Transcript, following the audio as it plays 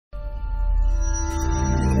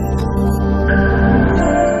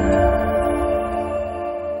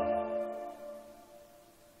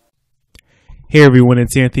Hey everyone,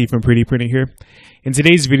 it's Anthony from Pretty Printer here. In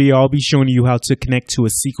today's video, I'll be showing you how to connect to a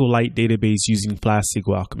SQLite database using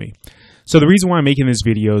Flask-SQLAlchemy. So the reason why I'm making this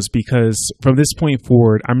video is because from this point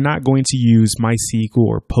forward, I'm not going to use MySQL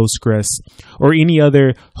or Postgres or any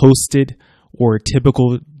other hosted or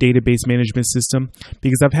typical database management system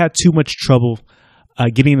because I've had too much trouble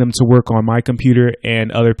getting them to work on my computer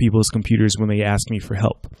and other people's computers when they ask me for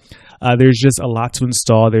help. There's just a lot to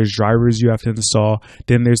install. There's drivers you have to install.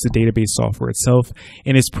 Then there's the database software itself,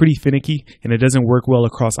 and it's pretty finicky and it doesn't work well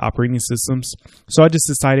across operating systems. So I just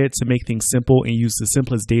decided to make things simple and use the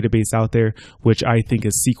simplest database out there, which I think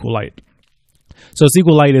is SQLite. So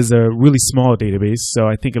SQLite is a really small database. So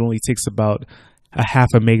I think it only takes about a half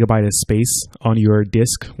a megabyte of space on your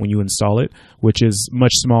disk when you install it, which is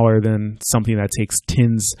much smaller than something that takes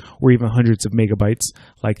tens or even hundreds of megabytes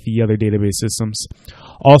like the other database systems.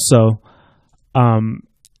 Also,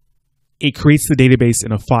 it creates the database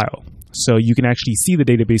in a file. So you can actually see the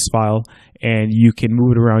database file and you can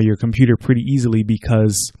move it around your computer pretty easily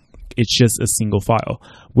because it's just a single file,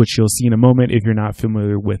 which you'll see in a moment if you're not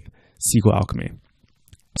familiar with SQLAlchemy.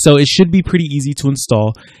 So it should be pretty easy to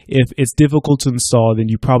install. If it's difficult to install, then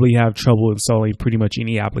you probably have trouble installing pretty much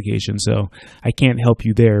any application. So I can't help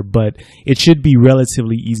you there, but it should be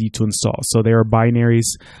relatively easy to install. So there are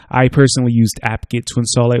binaries. I personally used apt-get to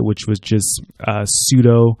install it, which was just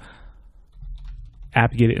sudo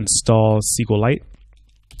apt-get install SQLite.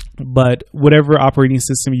 But whatever operating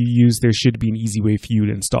system you use, there should be an easy way for you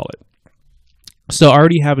to install it. So I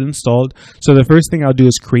already have it installed. So the first thing I'll do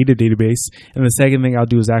is create a database. And the second thing I'll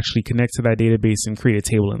do is actually connect to that database and create a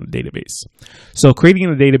table in the database. So creating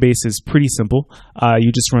a database is pretty simple.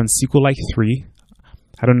 You just run SQLite 3.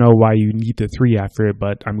 I don't know why you need the 3 after it,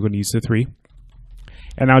 but I'm going to use the 3.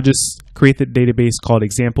 And I'll just create the database called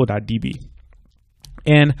example.db.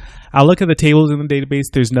 And I'll look at the tables in the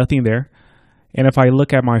database. There's nothing there. And if I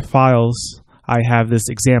look at my files, I have this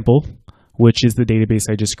example, which is the database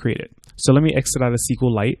I just created. So let me exit out of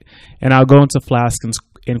SQLite and I'll go into Flask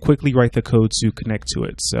and quickly write the code to connect to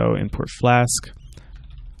it. So import Flask,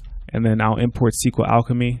 and then I'll import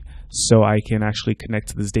SQLAlchemy so I can actually connect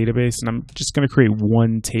to this database. And I'm just going to create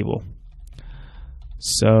one table.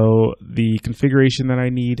 So the configuration that I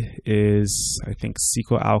need is, I think,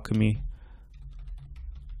 SQLAlchemy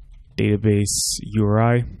database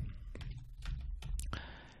URI.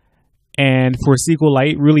 And for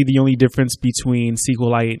SQLite, really the only difference between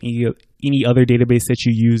SQLite and any other database that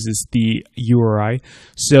you use is the URI.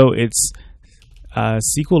 So it's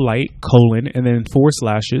SQLite : and then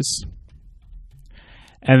 //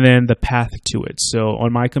 and then the path to it. So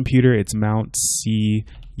on my computer, it's mount c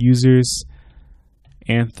users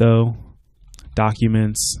antho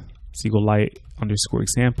documents SQLite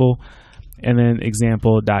 _example. And then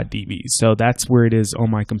example.db. So that's where it is on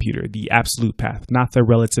my computer, the absolute path, not the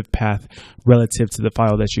relative path relative to the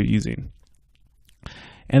file that you're using.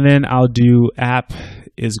 And then I'll do app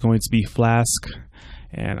is going to be Flask.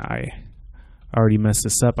 And I already messed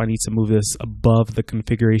this up. I need to move this above the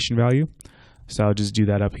configuration value. So I'll just do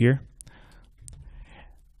that up here.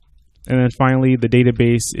 And then finally, the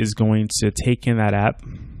database is going to take in that app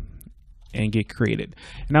and get created.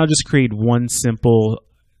 And I'll just create one simple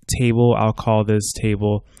table. I'll call this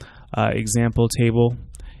table example table.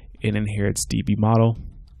 It inherits DB model.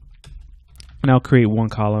 And I'll create one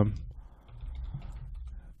column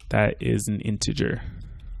that is an integer.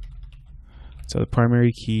 So the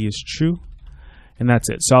primary key is true. And that's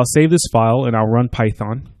it. So I'll save this file and I'll run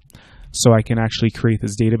Python so I can actually create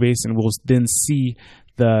this database, and we'll then see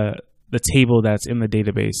the table that's in the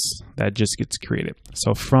database that just gets created.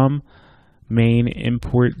 So from main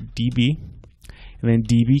import DB, and then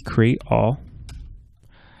db create all.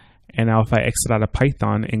 And now if I exit out of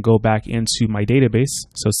Python and go back into my database,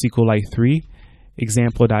 so SQLite 3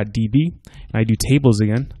 example.db, and I do tables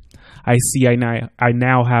again, I see I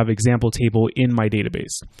now have example table in my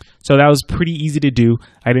database. So that was pretty easy to do.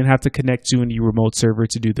 I didn't have to connect to any remote server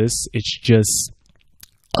to do this. It's just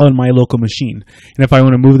on my local machine. And if I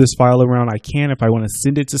want to move this file around, I can. If I want to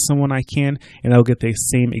send it to someone, I can, and I'll get the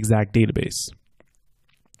same exact database.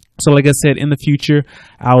 So like I said, in the future,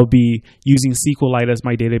 I'll be using SQLite as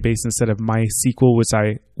my database instead of MySQL,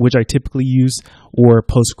 which I typically use, or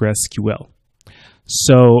PostgreSQL.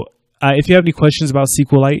 So if you have any questions about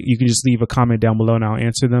SQLite, you can just leave a comment down below and I'll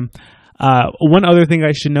answer them. One other thing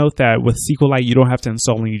I should note that with SQLite, you don't have to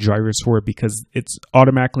install any drivers for it because it's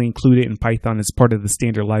automatically included in Python as part of the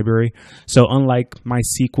standard library. So unlike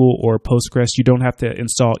MySQL or Postgres, you don't have to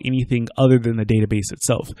install anything other than the database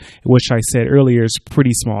itself, which I said earlier is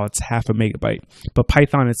pretty small. It's half a megabyte. But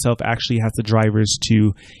Python itself actually has the drivers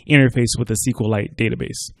to interface with the SQLite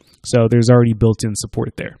database. So there's already built-in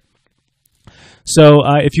support there. So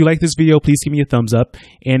if you like this video, please give me a thumbs up.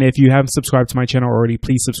 And if you haven't subscribed to my channel already,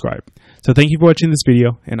 please subscribe. So thank you for watching this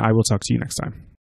video, and I will talk to you next time.